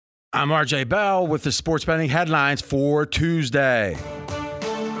I'm RJ Bell with the sports betting headlines for Tuesday.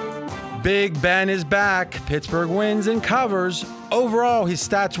 Big Ben is back. Pittsburgh wins and covers. Overall, his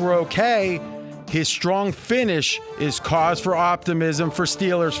stats were okay. His strong finish is cause for optimism for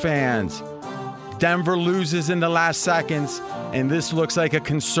Steelers fans. Denver loses in the last seconds, and this looks like a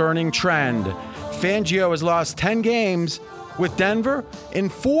concerning trend. Fangio has lost 10 games with Denver. In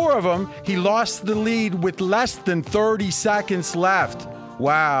 4 of them, he lost the lead with less than 30 seconds left.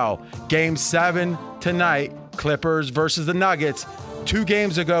 Wow. Game 7 tonight, Clippers versus the Nuggets. 2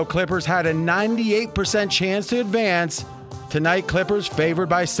 games ago, Clippers had a 98% chance to advance. Tonight, Clippers favored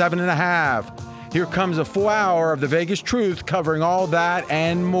by 7.5. Here comes a full hour of the Vegas Truth covering all that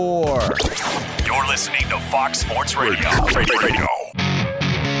and more. You're listening to Fox Sports Radio.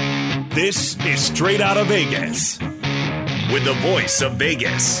 This is Straight Outta Vegas. With the voice of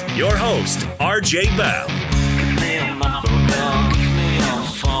Vegas, your host, RJ Bell.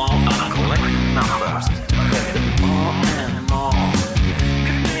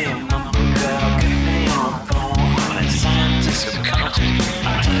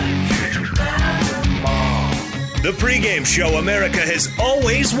 The pregame show America has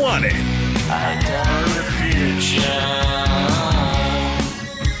always wanted. I doubt the future.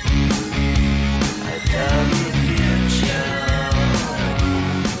 I doubt the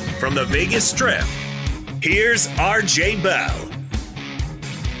future. From the Vegas Strip, here's RJ Bell.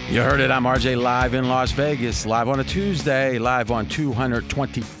 You heard it. I'm RJ live in Las Vegas, live on a Tuesday, live on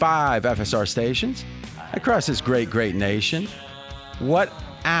 225 FSR stations across this great nation. What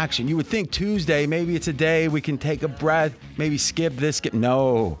action. You would think Tuesday, maybe it's a day we can take a breath, maybe skip this, skip.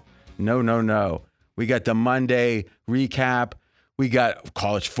 No. We got the Monday recap. We got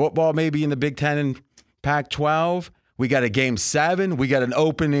college football maybe in the Big Ten and Pac-12. We got a Game 7. We got an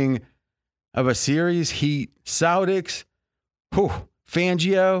opening of a series, Heat Celtics,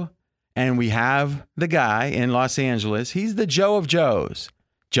 Fangio, and we have the guy in Los Angeles. He's the Joe of Joes.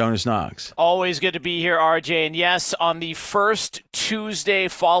 Jonas Knox. Always good to be here, RJ. And yes, on the first Tuesday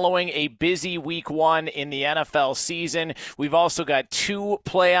following a busy week 1 in the NFL season, we've also got 2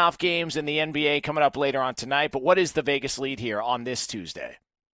 playoff games in the NBA coming up later on tonight. But what is the Vegas lead here on this Tuesday?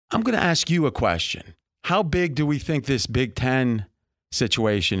 I'm going to ask you a question. How big do we think this Big Ten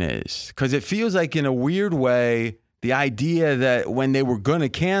situation is? Because it feels like in a weird way, the idea that when they were going to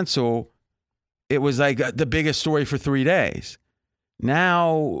cancel, it was like the biggest story for 3 days.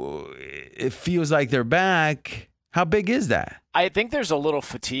 Now it feels like they're back. How big is that? I think there's a little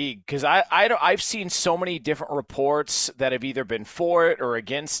fatigue because I've seen so many different reports that have either been for it or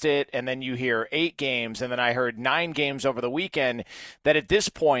against it, and then you hear 8 games, and then I heard 9 games over the weekend, that at this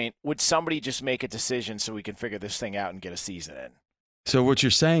point, would somebody just make a decision so we can figure this thing out and get a season in? So what you're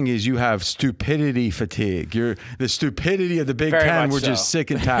saying is you have stupidity fatigue. The stupidity of the Big Ten. We're just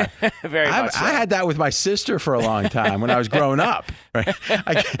sick and tired. Very much so. I had that with my sister for a long time when I was growing up. Right?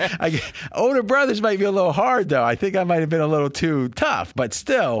 Older brothers might be a little hard, though. I think I might have been a little too tough, but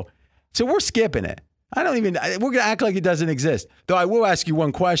still. So we're skipping it. We're going to act like it doesn't exist. Though I will ask you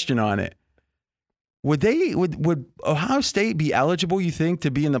one question on it. Would Ohio State be eligible, you think,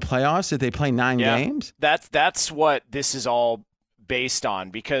 to be in the playoffs if they play 9 games? That's what this is all based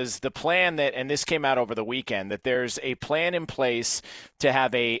on, because the plan and this came out over the weekend, that there's a plan in place to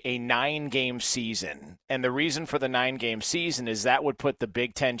have a 9-game season. And the reason for the 9-game season is that would put the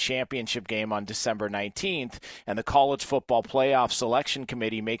Big Ten championship game on December 19th, and the College Football Playoff Selection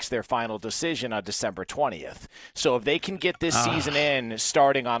Committee makes their final decision on December 20th. So if they can get this season in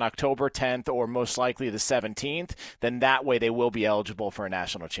starting on October 10th or most likely the 17th, then that way they will be eligible for a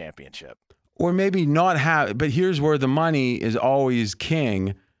national championship. Or maybe not have, but here's where the money is always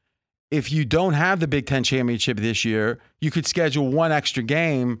king. If you don't have the Big Ten championship this year, you could schedule 1 extra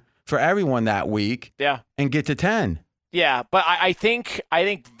game for everyone that week and get to 10. Yeah, but I think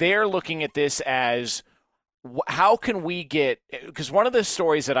they're looking at this as how can we get – because one of the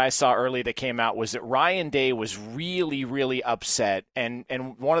stories that I saw early that came out was that Ryan Day was really, really upset, and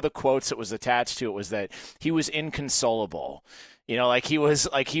one of the quotes that was attached to it was that he was inconsolable. You know, he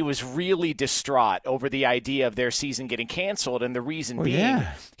was really distraught over the idea of their season getting canceled, and the reason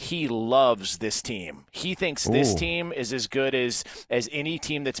he loves this team. He thinks this team is as good as any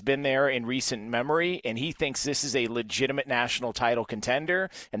team that's been there in recent memory, and he thinks this is a legitimate national title contender,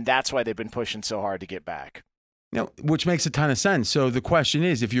 and that's why they've been pushing so hard to get back. Which makes a ton of sense. So the question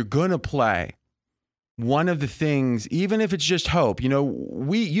is, if you're going to play, one of the things, even if it's just hope,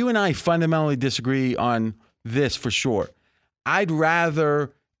 you and I fundamentally disagree on this for sure. I'd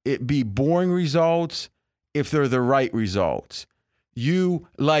rather it be boring results if they're the right results.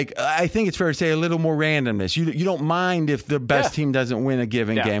 I think it's fair to say a little more randomness. You don't mind if the best team doesn't win a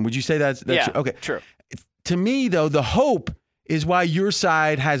given game. Would you say that's true? Okay. True. To me, though, the hope is why your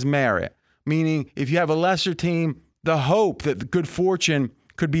side has merit. Meaning, if you have a lesser team, the hope that the good fortune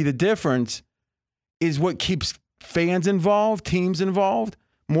could be the difference is what keeps fans involved, teams involved,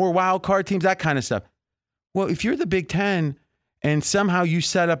 more wild card teams, that kind of stuff. Well, if you're the Big Ten and somehow you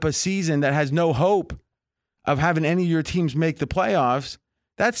set up a season that has no hope of having any of your teams make the playoffs,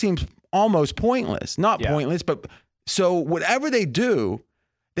 that seems almost pointless. Not pointless, but so whatever they do,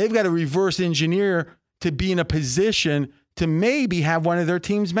 they've got to reverse engineer to be in a position to maybe have one of their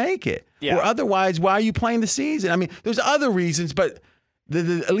teams make it. Yeah. Or otherwise, why are you playing the season? I mean, there's other reasons, but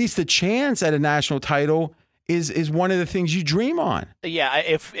at least the chance at a national title is one of the things you dream on. Yeah,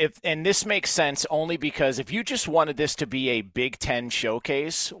 if and this makes sense only because if you just wanted this to be a Big Ten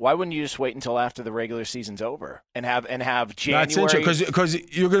showcase, why wouldn't you just wait until after the regular season's over and have January? That's interesting because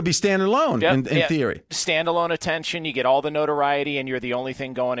you're going to be standing alone in theory. Standalone attention, you get all the notoriety, and you're the only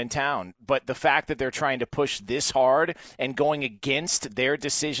thing going in town. But the fact that they're trying to push this hard and going against their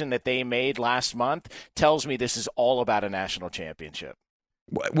decision that they made last month tells me this is all about a national championship.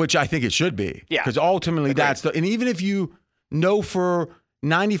 Which I think it should be. Yeah. Because ultimately and even if you know for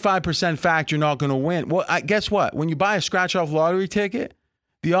 95% fact you're not going to win, well, guess what? When you buy a scratch-off lottery ticket,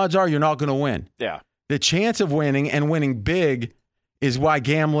 the odds are you're not going to win. Yeah. The chance of winning and winning big is why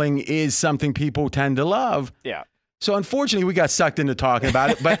gambling is something people tend to love. Yeah. So unfortunately, we got sucked into talking about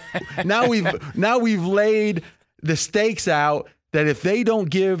it, but now we've laid the stakes out that if they don't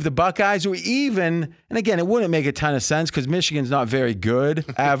give the Buckeyes or even, and again, it wouldn't make a ton of sense because Michigan's not very good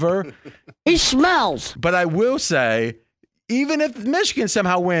ever. He smells. But I will say, even if Michigan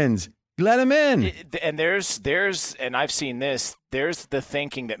somehow wins, let him in. And there's, and I've seen this, there's the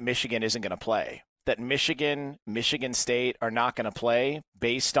thinking that Michigan isn't going to play. That Michigan State are not going to play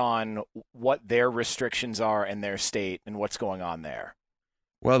based on what their restrictions are in their state and what's going on there.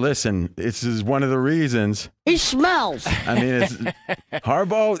 Well, listen, this is one of the reasons. He smells. I mean, it's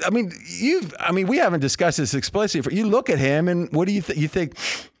Harbaugh. I mean, we haven't discussed this explicitly. You look at him, and what do you think? You think,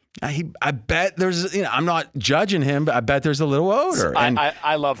 I bet there's, I'm not judging him, but I bet there's a little odor.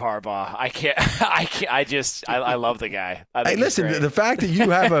 I love Harbaugh. I love the guy. Hey, listen, the fact that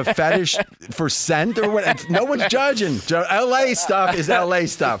you have a fetish for scent or what, no one's judging. LA stuff is LA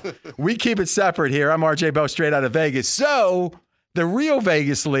stuff. We keep it separate here. I'm RJ Bell, straight out of Vegas. So, the real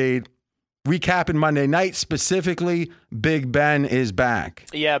Vegas lead, recapping Monday night specifically, Big Ben is back.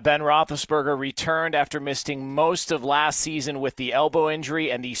 Yeah, Ben Roethlisberger returned after missing most of last season with the elbow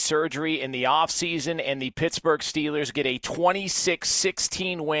injury and the surgery in the offseason, and the Pittsburgh Steelers get a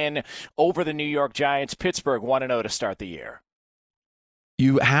 26-16 win over the New York Giants. Pittsburgh 1-0 to start the year.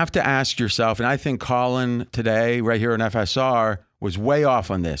 You have to ask yourself, and I think Colin today, right here on FSR, was way off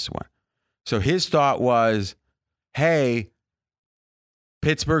on this one. So his thought was, hey,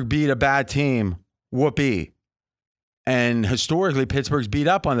 Pittsburgh beat a bad team. Whoopee. And historically, Pittsburgh's beat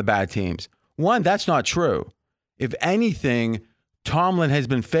up on the bad teams. One, that's not true. If anything, Tomlin has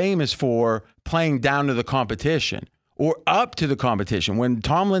been famous for playing down to the competition or up to the competition. When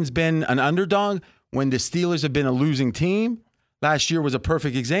Tomlin's been an underdog, when the Steelers have been a losing team, last year was a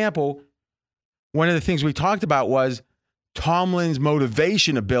perfect example. One of the things we talked about was Tomlin's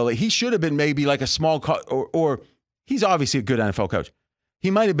motivation ability. He should have been maybe like a small or he's obviously a good NFL coach. He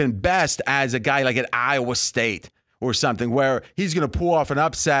might have been best as a guy like at Iowa State or something where he's going to pull off an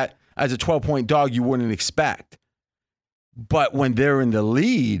upset as a 12-point dog you wouldn't expect. But when they're in the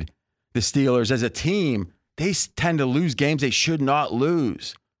lead, the Steelers as a team, they tend to lose games they should not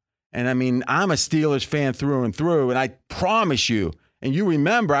lose. And I mean, I'm a Steelers fan through and through, and I promise you, and you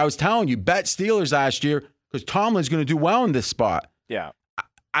remember, I was telling you, bet Steelers last year because Tomlin's going to do well in this spot. Yeah.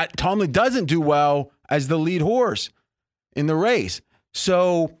 Tomlin doesn't do well as the lead horse in the race.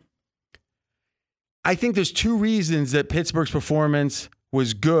 So I think there's two reasons that Pittsburgh's performance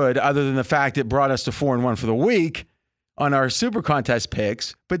was good, other than the fact it brought us to 4-1 for the week on our Super Contest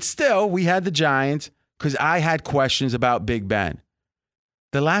picks. But still, we had the Giants because I had questions about Big Ben.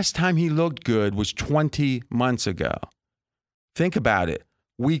 The last time he looked good was 20 months ago. Think about it.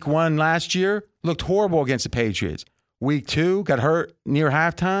 Week 1 last year looked horrible against the Patriots. Week 2 got hurt near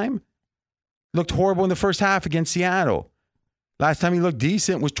halftime. Looked horrible in the first half against Seattle. Last time he looked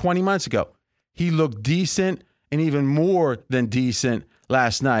decent was 20 months ago. He looked decent and even more than decent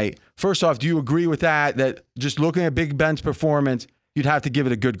last night. First off, do you agree with that just looking at Big Ben's performance, you'd have to give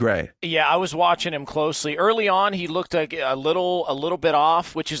it a good grade. Yeah, I was watching him closely. Early on, he looked like a little bit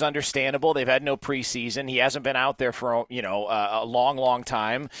off, which is understandable. They've had no preseason. He hasn't been out there for a long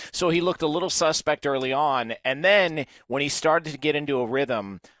time. So he looked a little suspect early on. And then when he started to get into a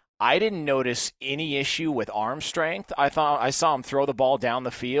rhythm, I didn't notice any issue with arm strength. I saw him throw the ball down the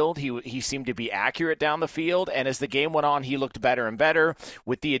field. He seemed to be accurate down the field, and as the game went on, he looked better and better.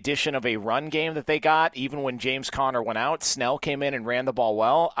 With the addition of a run game that they got, even when James Conner went out, Snell came in and ran the ball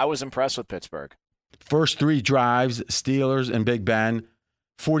well. I was impressed with Pittsburgh. First 3 drives, Steelers and Big Ben,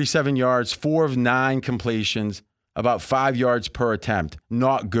 47 yards, 4 of 9 completions, about 5 yards per attempt.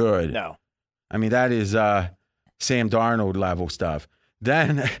 Not good. No. I mean, that is Sam Darnold level stuff.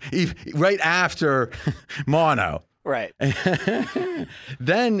 Then, right after mono. Right.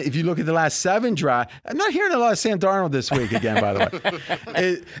 Then, if you look at the last 7 drives, I'm not hearing a lot of Sam Darnold this week again, by the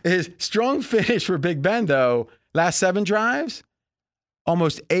way. His strong finish for Big Ben, though, last 7 drives,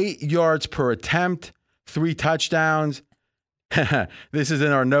 almost 8 yards per attempt, 3 touchdowns. This is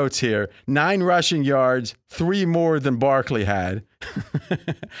in our notes here. 9 rushing yards, 3 more than Barkley had.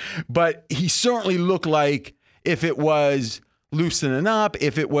 But he certainly looked like if it was loosening up,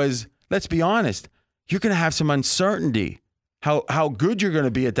 if it was, let's be honest, you're going to have some uncertainty how good you're going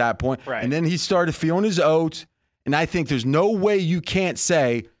to be at that point. Right. And then he started feeling his oats, and I think there's no way you can't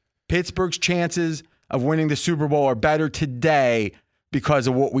say Pittsburgh's chances of winning the Super Bowl are better today because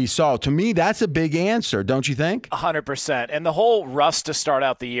of what we saw. To me, that's a big answer, don't you think? 100%. And the whole rust to start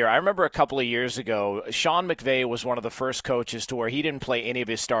out the year, I remember a couple of years ago, Sean McVay was one of the first coaches to where he didn't play any of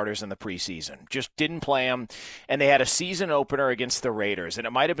his starters in the preseason. Just didn't play them. And they had a season opener against the Raiders, and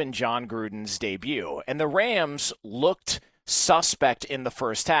it might have been John Gruden's debut. And the Rams looked suspect in the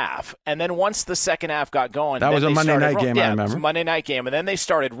first half. And then once the second half got going, that was a Monday night game, I remember. It was a Monday night game. And then they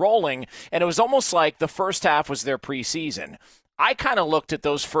started rolling, and it was almost like the first half was their preseason. I kind of looked at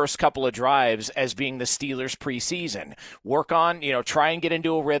those first couple of drives as being the Steelers' preseason. Work on, try and get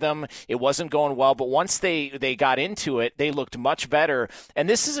into a rhythm. It wasn't going well, but once they got into it, they looked much better. And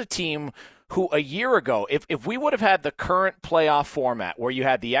this is a team who a year ago, if we would have had the current playoff format where you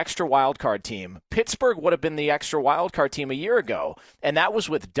had the extra wildcard team, Pittsburgh would have been the extra wildcard team a year ago. And that was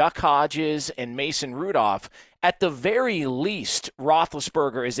with Duck Hodges and Mason Rudolph. At the very least,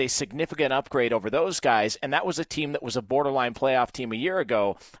 Roethlisberger is a significant upgrade over those guys, and that was a team that was a borderline playoff team a year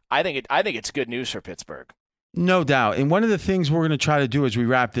ago. I think it's good news for Pittsburgh. No doubt. And one of the things we're going to try to do as we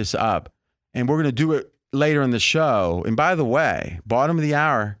wrap this up, and we're going to do it later in the show, and by the way, bottom of the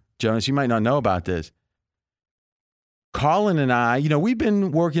hour, Jonas, you might not know about this. Colin and I, we've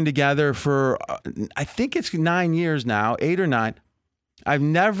been working together for, I think it's 9 years now, 8 or 9. I've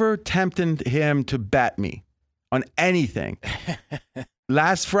never tempted him to bet me on anything.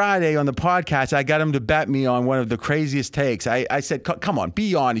 Last Friday on the podcast, I got him to bet me on one of the craziest takes. I said, come on,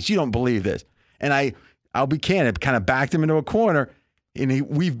 be honest. You don't believe this. And I'll be candid, kind of backed him into a corner. And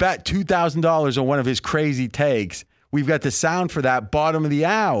we've bet $2,000 on one of his crazy takes. We've got the sound for that bottom of the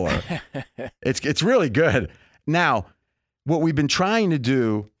hour. It's really good. Now, what we've been trying to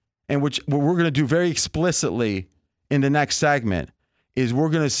do, and what we're going to do very explicitly in the next segment, is we're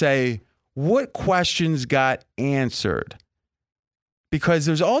going to say, what questions got answered? Because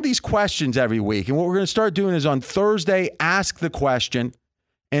there's all these questions every week. And what we're going to start doing is on Thursday, ask the question.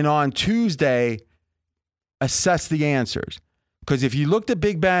 And on Tuesday, assess the answers. Because if you looked at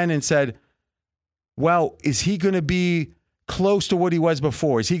Big Ben and said, well, is he going to be close to what he was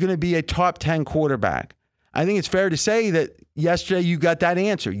before? Is he going to be a top 10 quarterback? I think it's fair to say that yesterday you got that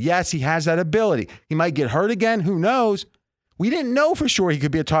answer. Yes, he has that ability. He might get hurt again. Who knows? We didn't know for sure he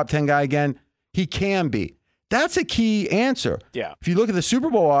could be a top 10 guy again. He can be. That's a key answer. Yeah. If you look at the Super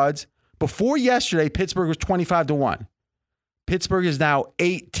Bowl odds, before yesterday, Pittsburgh was 25-1. Pittsburgh is now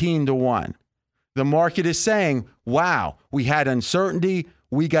 18-1. The market is saying, wow, we had uncertainty.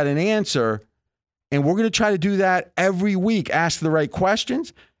 We got an answer. And we're going to try to do that every week. Ask the right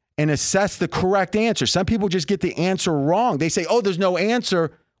questions and assess the correct answer. Some people just get the answer wrong. They say, oh, there's no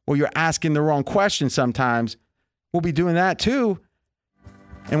answer. Well, you're asking the wrong question sometimes. We'll be doing that too.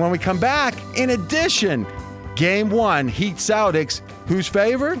 And when we come back, in addition, Game 1, Heat Celtics, who's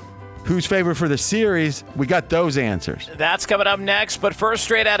favored? Who's favored for the series? We got those answers. That's coming up next. But first,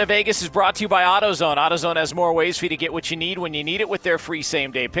 Straight Out of Vegas is brought to you by AutoZone. AutoZone has more ways for you to get what you need when you need it with their free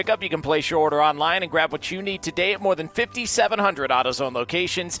same-day pickup. You can place your order online and grab what you need today at more than 5,700 AutoZone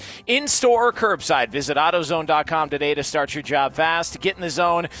locations, in-store or curbside. Visit AutoZone.com today to start your job fast. Get in the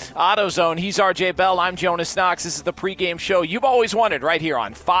zone. AutoZone. He's RJ Bell. I'm Jonas Knox. This is the pregame show you've always wanted right here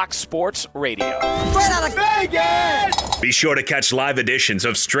on Fox Sports Radio. Straight out of Vegas! Be sure to catch live editions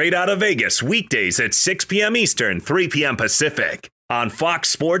of Straight Out of Vegas weekdays at 6 p.m. Eastern, 3 p.m. Pacific on Fox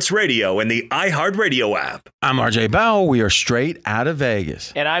Sports Radio and the iHeartRadio app. I'm RJ Bell. We are straight out of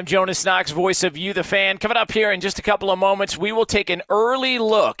Vegas. And I'm Jonas Knox, voice of You, the Fan. Coming up here in just a couple of moments, we will take an early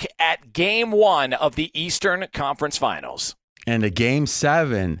look at Game 1 of the Eastern Conference Finals. And the Game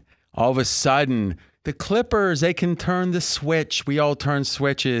 7, all of a sudden, the Clippers, they can turn the switch. We all turn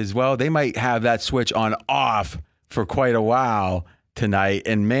switches. Well, they might have that switch on off for quite a while tonight.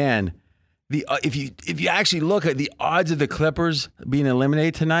 And man, if you actually look at the odds of the Clippers being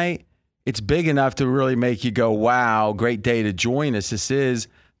eliminated tonight, it's big enough to really make you go, wow, great day to join us. This is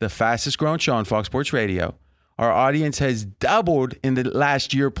the fastest growing show on Fox Sports Radio. Our audience has doubled in the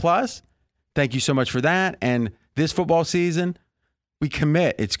last year plus. Thank you so much for that. And this football season, we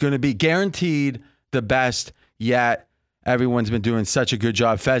commit. It's going to be guaranteed the best yet. Everyone's been doing such a good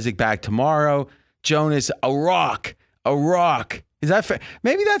job. Fezzik back tomorrow. Jonas, a rock. Is that fair?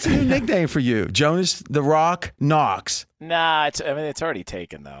 Maybe that's a new nickname for you. Jonas, the Rock Knox. Nah, it's already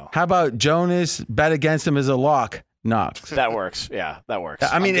taken, though. How about Jonas, bet against him as a lock Knox? That works. Yeah, that works.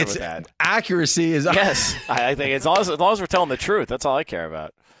 I mean, it's accuracy is. Yes, I think as long as we're telling the truth, that's all I care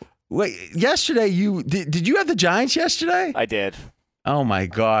about. Wait, yesterday did you have the Giants yesterday? I did. Oh my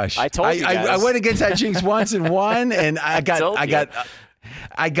gosh! I told you guys. I went against that jinx once and won, and I got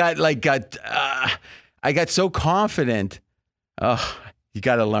so confident. Oh, you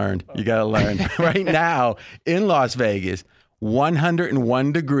got to learn. Right now in Las Vegas,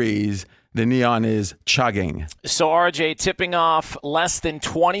 101 degrees. The neon is chugging. So, RJ, tipping off less than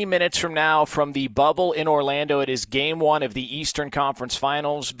 20 minutes from now from the bubble in Orlando. It is Game 1 of the Eastern Conference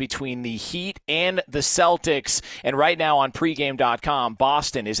Finals between the Heat and the Celtics. And right now on pregame.com,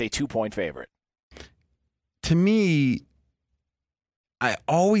 Boston is a 2-point favorite. To me, I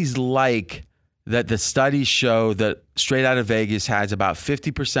always like that the studies show that Straight Out of Vegas has about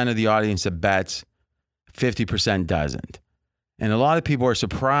 50% of the audience that bets, 50% doesn't. And a lot of people are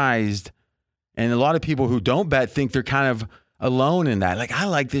surprised, and a lot of people who don't bet think they're kind of alone in that. Like, I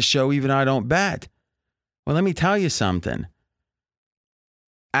like this show even though I don't bet. Well, let me tell you something.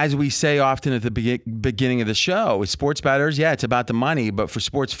 As we say often at the beginning of the show, with sports bettors, yeah, it's about the money, but for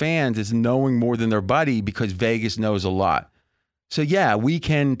sports fans, it's knowing more than their buddy because Vegas knows a lot. So, yeah, we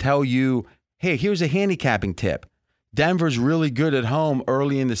can tell you, hey, here's a handicapping tip. Denver's really good at home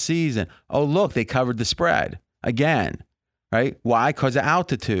early in the season. Oh, look, they covered the spread again, right? Why? Because of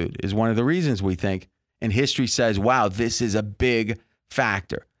altitude is one of the reasons we think. And history says, wow, this is a big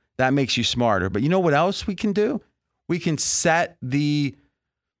factor. That makes you smarter. But you know what else we can do? We can set the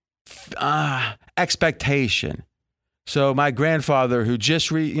expectation. So my grandfather, who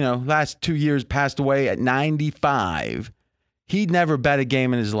just last 2 years passed away at 95, he'd never bet a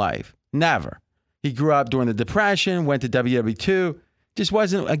game in his life. Never. He grew up during the Depression, went to WW2, just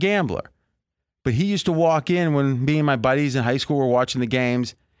wasn't a gambler. But he used to walk in when me and my buddies in high school were watching the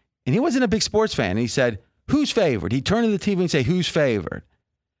games, and he wasn't a big sports fan. And he said, who's favored? He'd turn to the TV and say, who's favored?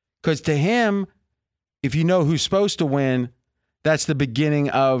 Because to him, if you know who's supposed to win, that's the beginning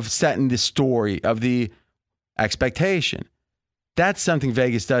of setting the story of the expectation. That's something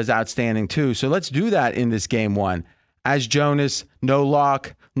Vegas does outstanding too. So let's do that in this Game 1. As Jonas No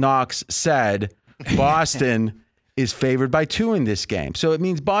Lock Knox said, Boston is favored by 2 in this game. So it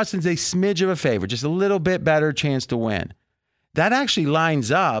means Boston's a smidge of a favorite, just a little bit better chance to win. That actually lines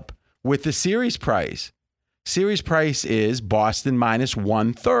up with the series price. Series price is Boston minus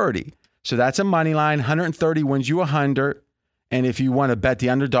 130. So that's a money line. 130 wins you 100. And if you want to bet the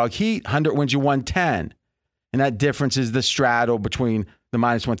underdog Heat, 100 wins you 110. And that difference is the straddle between the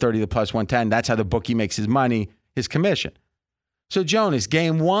minus 130 and the plus 110. That's how the bookie makes his money, his commission. So Jonas,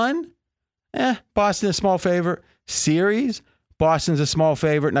 Game 1, Boston a small favorite. Series, Boston's a small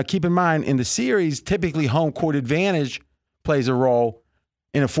favorite. Now keep in mind, in the series, typically home court advantage plays a role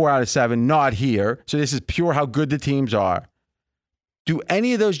in a 4 out of 7, not here. So this is pure how good the teams are. Do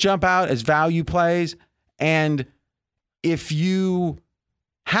any of those jump out as value plays? And if you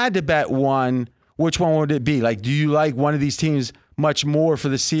had to bet one, which one would it be? Like, do you like one of these teams much more for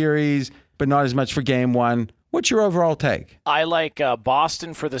the series, but not as much for Game 1? What's your overall take? I like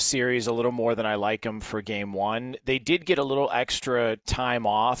Boston for the series a little more than I like them for Game 1. They did get a little extra time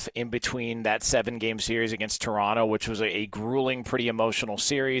off in between that 7-game series against Toronto, which was a grueling, pretty emotional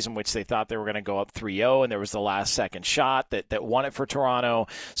series in which they thought they were going to go up 3-0, and there was the last-second shot that won it for Toronto.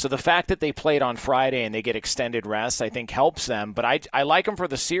 So the fact that they played on Friday and they get extended rest, I think, helps them. But I like them for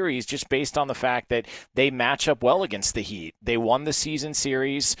the series just based on the fact that they match up well against the Heat. They won the season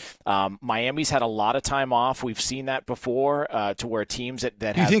series. Miami's had a lot of time off if we've seen that before, to where teams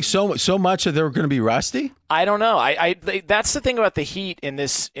that you think so much that they're going to be rusty? I don't know. That's the thing about the Heat in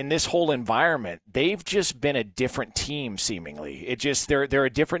this whole environment. They've just been a different team, seemingly. They're a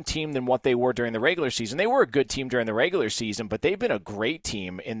different team than what they were during the regular season. They were a good team during the regular season, but they've been a great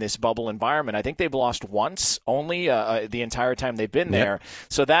team in this bubble environment. I think they've lost once only the entire time they've been there.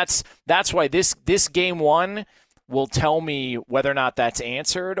 So that's why this game one will tell me whether or not that's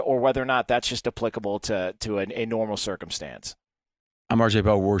answered or whether or not that's just applicable to a normal circumstance. I'm RJ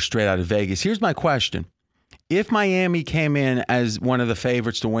Bell. We're straight out of Vegas. Here's my question. If Miami came in as one of the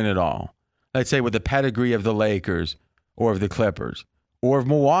favorites to win it all, let's say with the pedigree of the Lakers or of the Clippers or of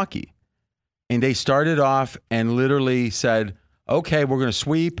Milwaukee, and they started off and literally said, okay, we're going to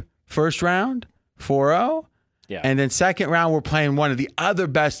sweep first round, 4-0, and then second round we're playing one of the other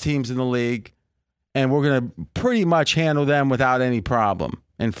best teams in the league, and we're going to pretty much handle them without any problem.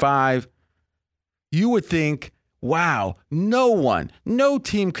 And 5, you would think, wow, no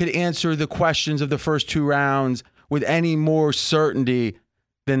team could answer the questions of the first 2 rounds with any more certainty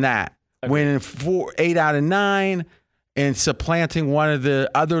than that. Okay. Winning 8 out of 9 and supplanting one of the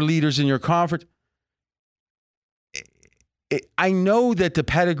other leaders in your conference. I know that the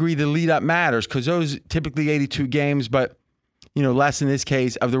pedigree, the lead up matters because those typically 82 games, but less in this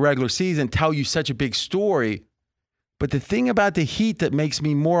case of the regular season tell you such a big story. But the thing about the Heat that makes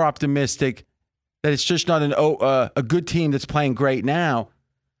me more optimistic that it's just not a good team that's playing great now,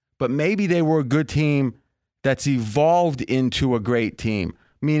 but maybe they were a good team that's evolved into a great team,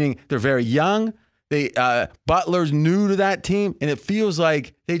 meaning they're very young. Butler's new to that team, and it feels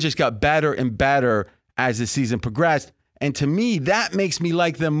like they just got better and better as the season progressed. And to me, that makes me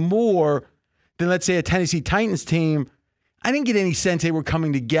like them more than, let's say, a Tennessee Titans team. I didn't get any sense they were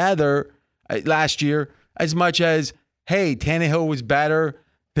coming together last year as much as, hey, Tannehill was better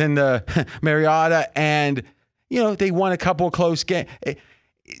than the Mariota, and they won a couple of close games.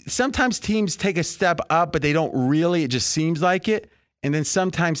 Sometimes teams take a step up, but they don't really. It just seems like it. And then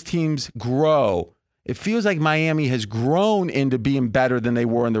sometimes teams grow. It feels like Miami has grown into being better than they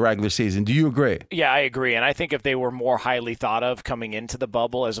were in the regular season. Do you agree? Yeah, I agree. And I think if they were more highly thought of coming into the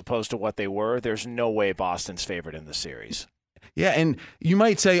bubble as opposed to what they were, there's no way Boston's favored in the series. Yeah, and you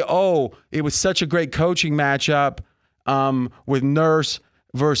might say, oh, it was such a great coaching matchup with Nurse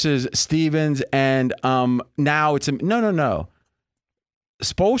versus Stevens, and now it's no.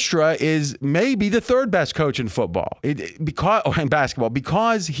 Spoelstra is maybe the third best coach in football in basketball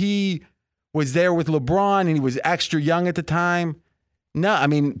because he was there with LeBron and he was extra young at the time. No, I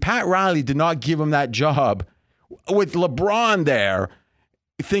mean, Pat Riley did not give him that job with LeBron there,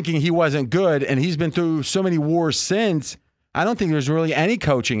 thinking he wasn't good, and he's been through so many wars since. I don't think there's really any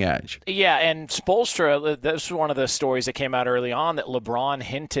coaching edge. Yeah, and Spoelstra, this was one of the stories that came out early on that LeBron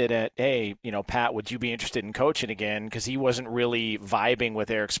hinted at, hey, Pat, would you be interested in coaching again? Because he wasn't really vibing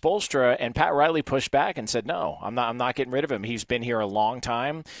with Eric Spoelstra, and Pat Riley pushed back and said, no, I'm not getting rid of him. He's been here a long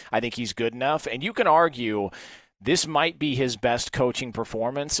time. I think he's good enough. And you can argue this might be his best coaching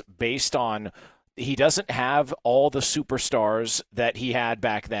performance based on he doesn't have all the superstars that he had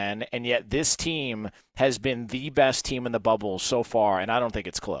back then, and yet this team has been the best team in the bubble so far, and I don't think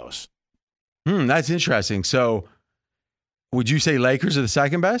it's close. That's interesting. So would you say Lakers are the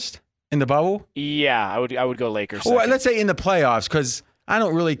second best in the bubble? Yeah, I would go Lakers. Well, let's say in the playoffs, because I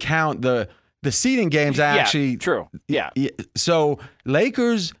don't really count the seeding games. Actually, true. Yeah. So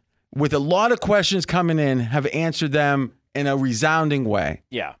Lakers, with a lot of questions coming in, have answered them in a resounding way.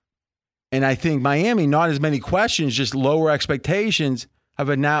 Yeah. And I think Miami, not as many questions, just lower expectations, have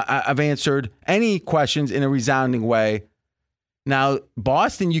answered any questions in a resounding way. Now,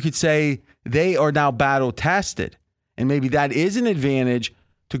 Boston, you could say they are now battle tested. And maybe that is an advantage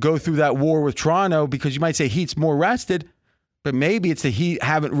to go through that war with Toronto, because you might say Heat's more rested, but maybe it's the Heat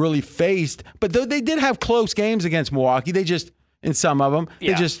haven't really faced. But though they did have close games against Milwaukee, they just, in some of them,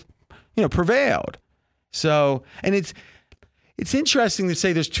 they just, prevailed. So, and it's interesting to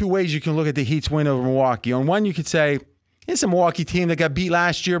say there's two ways you can look at the Heat's win over Milwaukee. On one, you could say, it's a Milwaukee team that got beat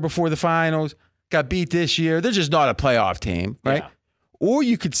last year before the finals, got beat this year. They're just not a playoff team, right? Yeah. Or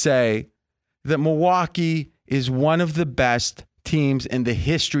you could say that Milwaukee is one of the best teams in the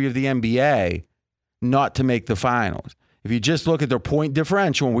history of the NBA not to make the finals. If you just look at their point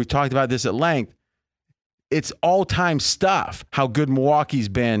differential, and we've talked about this at length, it's all-time stuff how good Milwaukee's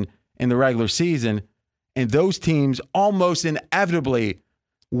been in the regular season. And those teams almost inevitably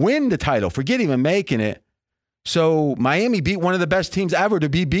win the title. Forget even making it. So Miami beat one of the best teams ever to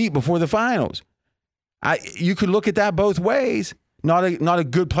be beat before the finals. You could look at that both ways. Not a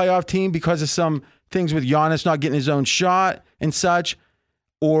good playoff team because of some things with Giannis not getting his own shot and such.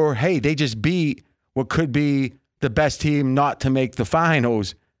 Or, hey, they just beat what could be the best team not to make the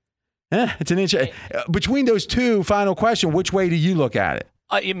finals. It's an interesting. Between those two, final question, which way do you look at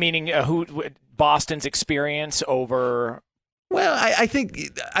it? Meaning who Boston's experience over? Well, I think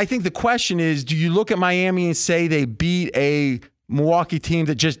the question is, do you look at Miami and say they beat a Milwaukee team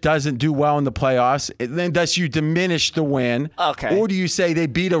that just doesn't do well in the playoffs? Then does you diminish the win? Okay. Or do you say they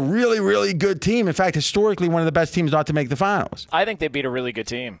beat a really, really good team? In fact, historically, one of the best teams not to make the finals. I think they beat a really good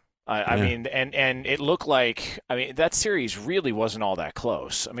team. I mean, and it looked like, that series really wasn't all that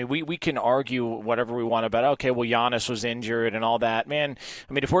close. I mean, we can argue whatever we want about, okay, well, Giannis was injured and all that. Man,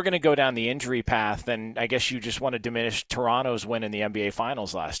 I mean, if we're going to go down the injury path, then I guess you just want to diminish Toronto's win in the NBA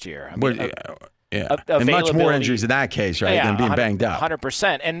Finals last year. I mean, and much more injuries in that case, right, than being banged up.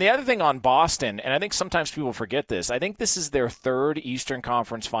 100%. And the other thing on Boston, and I think sometimes people forget this, I think this is their third Eastern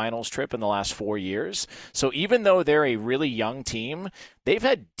Conference Finals trip in the last 4 years. So even though they're a really young team, they've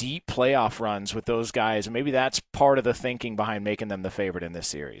had deep playoff runs with those guys, and maybe that's part of the thinking behind making them the favorite in this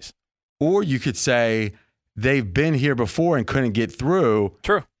series. Or you could say they've been here before and couldn't get through.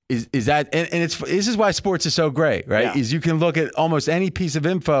 True. Is that and this is why sports is so great, right? Yeah. Is you can look at almost any piece of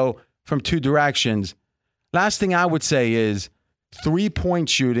info from two directions. Last thing I would say is 3-point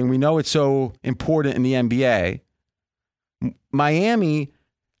shooting. We know it's so important in the NBA. Miami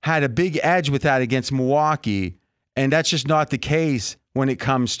had a big edge with that against Milwaukee, and that's just not the case when it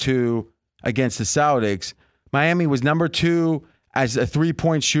comes to against the Celtics. Miami was number 2 as a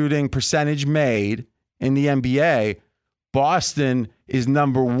 3-point shooting percentage made in the NBA. Boston is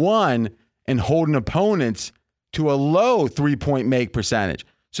number 1 in holding opponents to a low 3-point make percentage.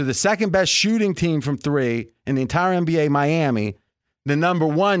 So the second best shooting team from 3 in the entire NBA, Miami, the number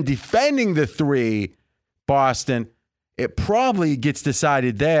 1 defending the 3, Boston, it probably gets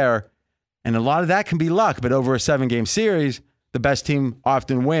decided there. And a lot of that can be luck, but over a 7-game series, the best team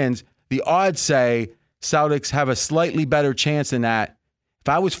often wins. The odds say Celtics have a slightly better chance than that. If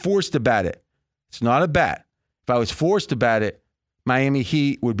I was forced to bet it, it's not a bet. If I was forced to bet it, Miami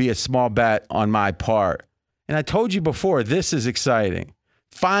Heat would be a small bet on my part. And I told you before, this is exciting.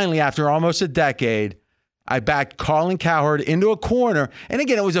 Finally, after almost a decade, I backed Colin Cowherd into a corner. And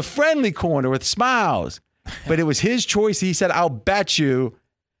again, it was a friendly corner with smiles. But it was his choice. He said, I'll bet you.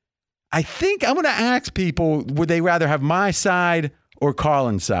 I think I'm going to ask people, would they rather have my side or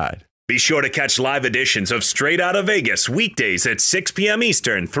Colin's side? Be sure to catch live editions of Straight Outta Vegas weekdays at 6 p.m.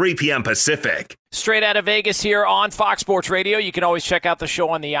 Eastern, 3 p.m. Pacific. Straight Outta Vegas here on Fox Sports Radio. You can always check out the show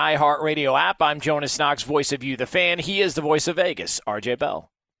on the iHeartRadio app. I'm Jonas Knox, voice of You, the fan. He is the voice of Vegas, RJ Bell.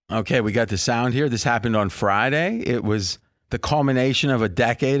 Okay, we got the sound here. This happened on Friday. It was the culmination of a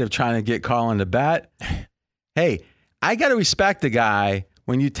decade of trying to get Colin to bet. Hey, I got to respect the guy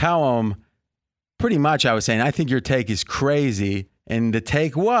when you tell him, pretty much I was saying, I think your take is crazy. And the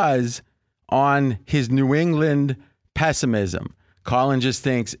take was on his New England pessimism. Colin just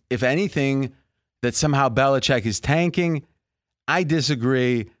thinks, if anything, that somehow Belichick is tanking. I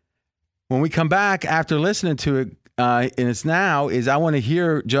disagree. When we come back after listening to it, and it's now, is I want to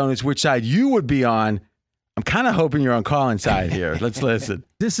hear, Jonas, which side you would be on. I'm kind of hoping you're on Colin's side here. Let's listen.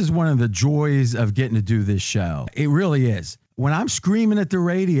 This is one of the joys of getting to do this show. It really is. When I'm screaming at the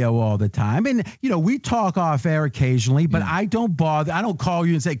radio all the time, and, we talk off air occasionally, but I don't bother. I don't call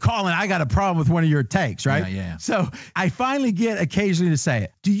you and say, Colin, I got a problem with one of your takes, right? Yeah. So I finally get occasionally to say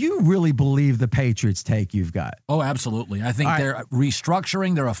it. Do you really believe the Patriots take you've got? Oh, absolutely. I think they're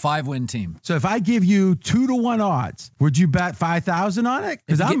restructuring. They're a 5-win team. So if I give you 2-to-1 odds, would you bet 5,000 on it?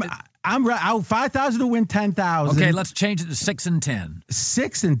 Because I'm out 5,000 to win 10,000. Okay, let's change it to 6 and 10.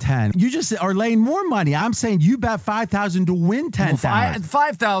 6 and 10. You just are laying more money. I'm saying you bet 5,000 to win 10,000.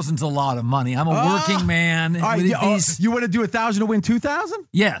 5,000's a lot of money. I'm a working man. All right, you want to do 1,000 to win 2,000?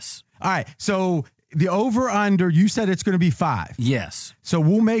 Yes. All right. So the over under, you said it's going to be 5. Yes. So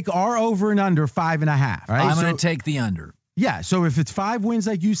we'll make our over and under 5.5. Right. I'm going to take the under. Yeah, so if it's 5 wins,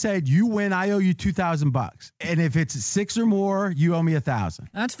 like you said, you win. I owe you $2,000, and if it's 6 or more, you owe me $1,000.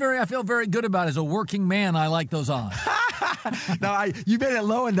 I feel very good about it. As a working man, I like those odds. No, you made it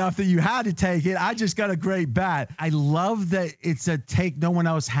low enough that you had to take it. I just got a great bet. I love that it's a take no one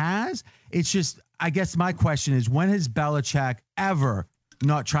else has. It's just, I guess my question is, when has Belichick ever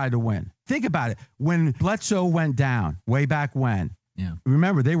not tried to win? Think about it. When Bledsoe went down, way back when. Yeah.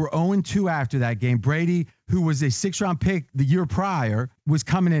 Remember, they were 0-2 after that game. Brady, who was a 6th-round pick the year prior, was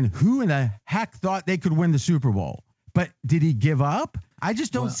coming in. Who in the heck thought they could win the Super Bowl? But did he give up? I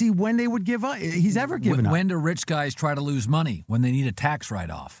just don't see when they would give up. He's ever given up. When do rich guys try to lose money? When they need a tax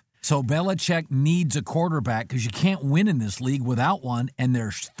write-off. So Belichick needs a quarterback because you can't win in this league without one, and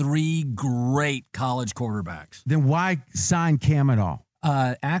there's 3 great college quarterbacks. Then why sign Cam at all?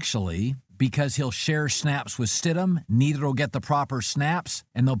 Actually, because he'll share snaps with Stidham. Neither will get the proper snaps,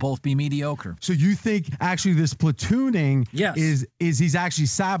 and they'll both be mediocre. So you think actually this platooning is he's actually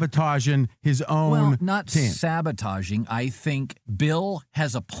sabotaging his own not team? Sabotaging. I think Bill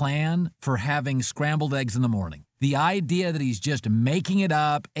has a plan for having scrambled eggs in the morning. The idea that he's just making it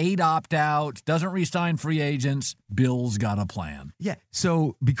up, 8 opt-outs, doesn't re-sign free agents, Bill's got a plan. Yeah,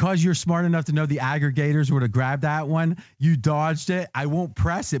 so because you're smart enough to know the aggregators would have grabbed that one, you dodged it. I won't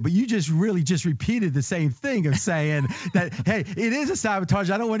press it, but you just repeated the same thing of saying that, hey, it is a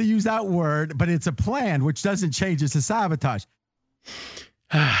sabotage. I don't want to use that word, but it's a plan, which doesn't change. It's a sabotage.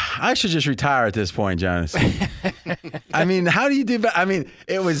 I should just retire at this point, Jonas. I mean, how do you do that? I mean,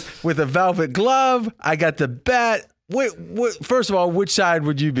 it was with a velvet glove. I got the bet. First of all, which side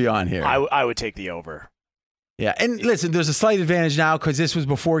would you be on here? I would take the over. Yeah, and listen, there's a slight advantage now because this was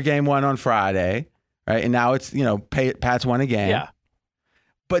before game 1 on Friday, right? And now it's, Pats won a game. Yeah.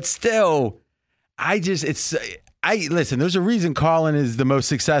 But still, listen, there's a reason Colin is the most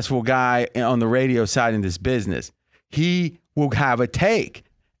successful guy on the radio side in this business. He will have a take.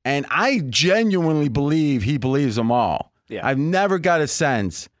 And I genuinely believe he believes them all. Yeah. I've never got a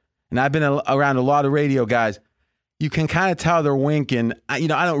sense, and I've been around a lot of radio guys, you can kind of tell they're winking.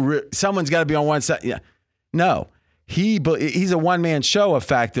 Someone's got to be on one side. Yeah. No. He's a one-man show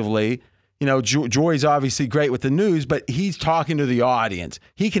effectively. Joy's obviously great with the news, but he's talking to the audience.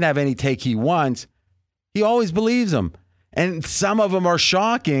 He can have any take he wants. He always believes them. And some of them are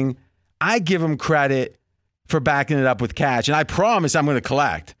shocking. I give him credit for backing it up with cash. And I promise I'm going to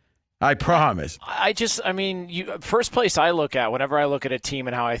collect. I promise. First place I look at whenever I look at a team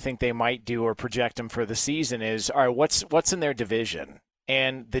and how I think they might do or project them for the season is, all right, what's in their division?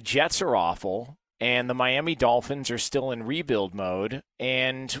 And the Jets are awful. And the Miami Dolphins are still in rebuild mode,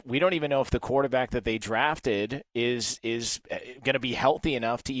 and we don't even know if the quarterback that they drafted is going to be healthy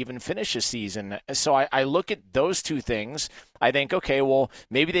enough to even finish a season. So I look at those two things. I think, okay, well,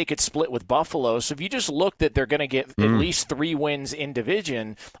 maybe they could split with Buffalo. So if you just look that they're going to get at least 3 wins in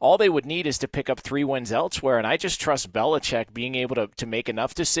division, all they would need is to pick up 3 wins elsewhere. And I just trust Belichick being able to make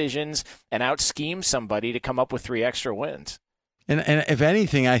enough decisions and out-scheme somebody to come up with 3 extra wins. And if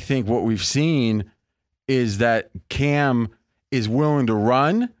anything, I think what we've seen is that Cam is willing to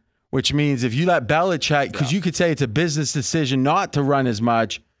run, which means if you let Belichick, because you could say it's a business decision not to run as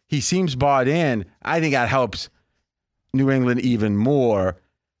much, he seems bought in. I think that helps New England even more.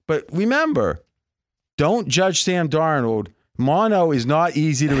 But remember, don't judge Sam Darnold. Mono is not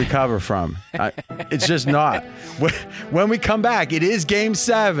easy to recover from. It's just not. When we come back, it is Game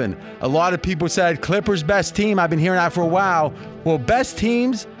 7. A lot of people said Clippers best team. I've been hearing that for a while. Well, best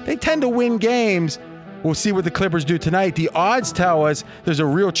teams, they tend to win games. We'll see what the Clippers do tonight. The odds tell us there's a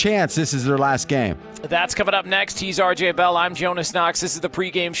real chance this is their last game. That's coming up next. He's RJ Bell. I'm Jonas Knox. This is the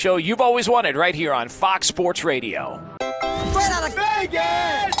pregame show you've always wanted right here on Fox Sports Radio. Straight out of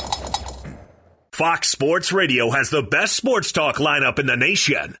Vegas! Fox Sports Radio has the best sports talk lineup in the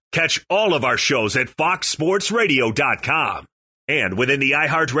nation. Catch all of our shows at foxsportsradio.com. And within the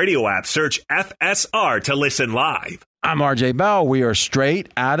iHeartRadio app, search FSR to listen live. I'm RJ Bell. We are straight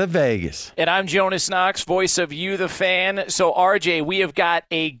out of Vegas. And I'm Jonas Knox, voice of You, the Fan. So, RJ, we have got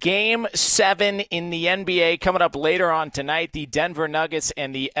a Game 7 in the NBA coming up later on tonight. The Denver Nuggets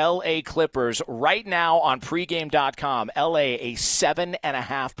and the L.A. Clippers right now on pregame.com. L.A. a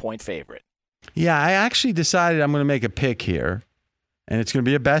 7.5-point favorite. Yeah, I actually decided I'm going to make a pick here, and it's going to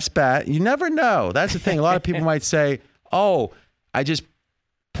be a best bet. You never know. That's the thing. A lot of people might say, oh, I just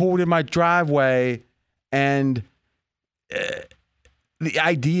pulled in my driveway, and the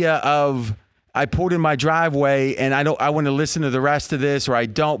idea of I pulled in my driveway and I want to listen to the rest of this, or I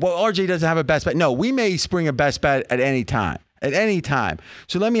don't. Well, RJ doesn't have a best bet. No, we may spring a best bet at any time. At any time.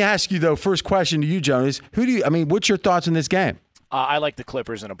 So let me ask you, though, first question to you, Jonas. What's your thoughts on this game? I like the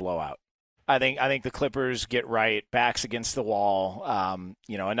Clippers in a blowout. I think the Clippers get right, backs against the wall,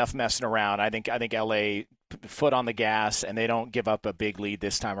 enough messing around. I think LA foot on the gas, and they don't give up a big lead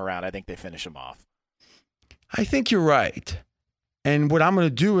this time around. I think they finish them off. I think you're right. And what I'm going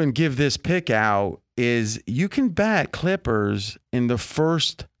to do and give this pick out is you can bet Clippers in the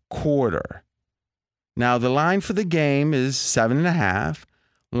first quarter. Now, the line for the game is 7.5.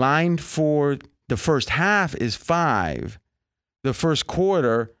 Line for the first half is 5. The first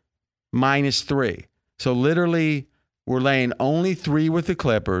quarter, -3. So literally, we're laying only 3 with the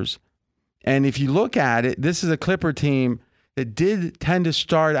Clippers. And if you look at it, this is a Clipper team that did tend to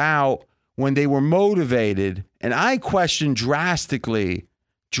start out when they were motivated. And I question drastically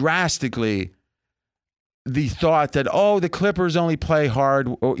the thought that, the Clippers only play hard,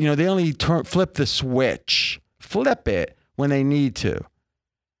 or, they only flip the switch, flip it when they need to.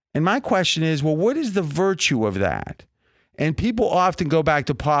 And my question is, well, what is the virtue of that? And people often go back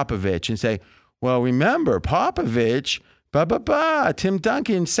to Popovich and say, well, remember, Popovich, Tim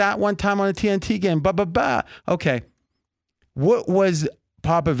Duncan sat one time on a TNT game, Okay. What was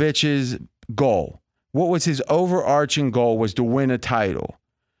Popovich's goal? What was his overarching goal? Was to win a title.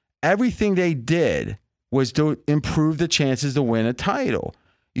 Everything they did was to improve the chances to win a title.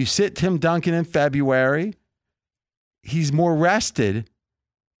 You sit Tim Duncan in February, he's more rested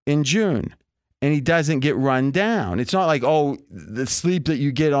in June, and he doesn't get run down. It's not like, oh, the sleep that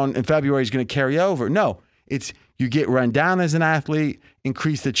you get in February is going to carry over. No, it's you get run down as an athlete,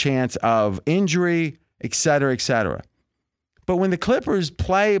 increase the chance of injury, et cetera, et cetera. But when the Clippers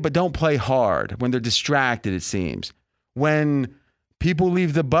play but don't play hard, when they're distracted, it seems, when people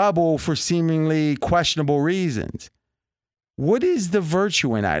leave the bubble for seemingly questionable reasons, what is the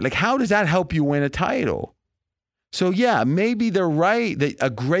virtue in that? Like, how does that help you win a title? So, yeah, maybe they're right that a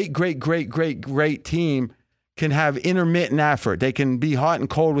great team can have intermittent effort. They can be hot and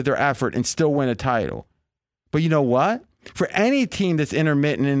cold with their effort and still win a title. But you know what? For any team that's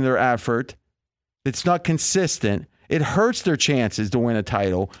intermittent in their effort, that's not consistent, it hurts their chances to win a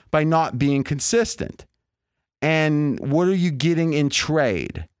title by not being consistent. And what are you getting in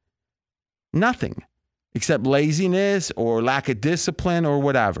trade? Nothing, except laziness or lack of discipline or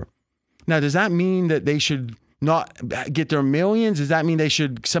whatever. Now, does that mean that they should not get their millions? Does that mean they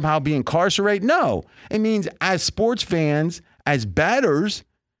should somehow be incarcerated? No. It means as sports fans, as bettors,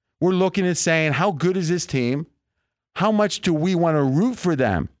 we're looking and saying, how good is this team? How much do we want to root for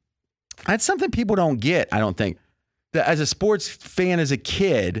them? That's something people don't get, I don't think. That as a sports fan, as a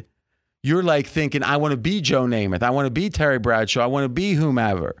kid, you're like thinking, I want to be Joe Namath. I want to be Terry Bradshaw. I want to be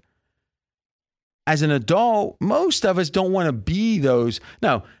whomever. As an adult, most of us don't want to be those.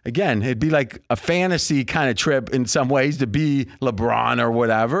 Now, again, it'd be like a fantasy kind of trip in some ways to be LeBron or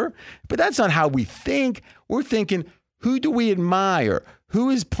whatever. But that's not how we think. We're thinking, who do we admire? Who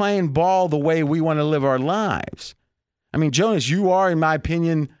is playing ball the way we want to live our lives? I mean, Jonas, you are, in my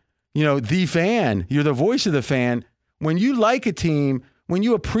opinion, the fan. You're the voice of the fan. When you like a team, when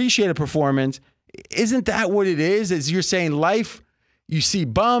you appreciate a performance, isn't that what it is? Is you're saying life, you see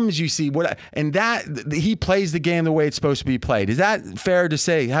bums, you see what, and that he plays the game the way it's supposed to be played. Is that fair to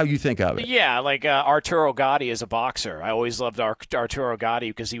say how you think of it? Yeah, like Arturo Gatti is a boxer. I always loved Arturo Gatti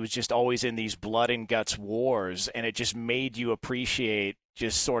because he was just always in these blood and guts wars, and it just made you appreciate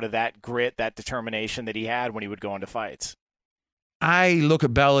just sort of that grit, that determination that he had when he would go into fights. I look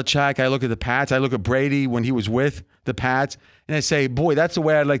at Belichick, I look at the Pats, I look at Brady when he was with the Pats, and I say, boy, that's the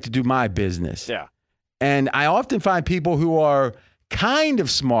way I'd like to do my business. Yeah. And I often find people who are kind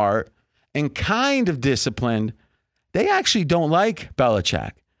of smart and kind of disciplined, they actually don't like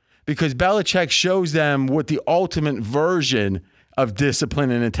Belichick because Belichick shows them what the ultimate version of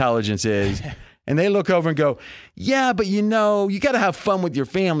discipline and intelligence is. And they look over and go, yeah, but you got to have fun with your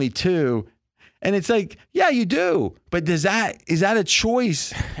family too. And it's like, yeah, you do. But is that a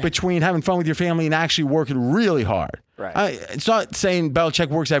choice between having fun with your family and actually working really hard? Right. It's not saying Belichick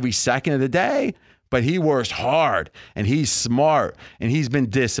works every second of the day, but he works hard and he's smart and he's been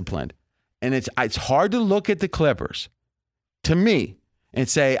disciplined. And it's hard to look at the Clippers, to me, and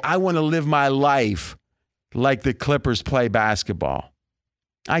say, I want to live my life like the Clippers play basketball.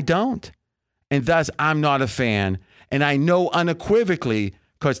 I don't. And thus, I'm not a fan. And I know unequivocally,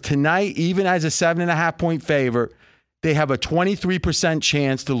 because tonight, even as a 7.5-point favorite, they have a 23%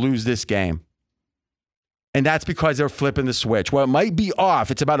 chance to lose this game. And that's because they're flipping the switch. Well, it might be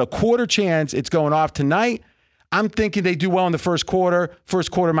off. It's about a quarter chance it's going off tonight. I'm thinking they do well in the first quarter. First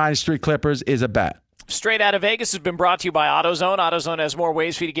quarter -3 Clippers is a bet. Straight Out of Vegas has been brought to you by AutoZone. AutoZone has more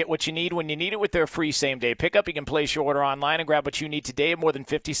ways for you to get what you need when you need it with their free same-day pickup. You can place your order online and grab what you need today at more than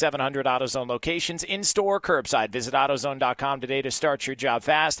 5,700 AutoZone locations, in-store, curbside. Visit AutoZone.com today to start your job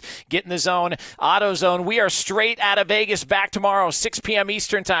fast. Get in the zone. AutoZone, we are Straight Out of Vegas. Back tomorrow, 6 p.m.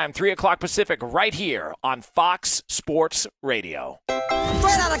 Eastern Time, 3 o'clock Pacific, right here on Fox Sports Radio.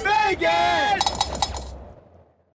 Straight Out of Vegas!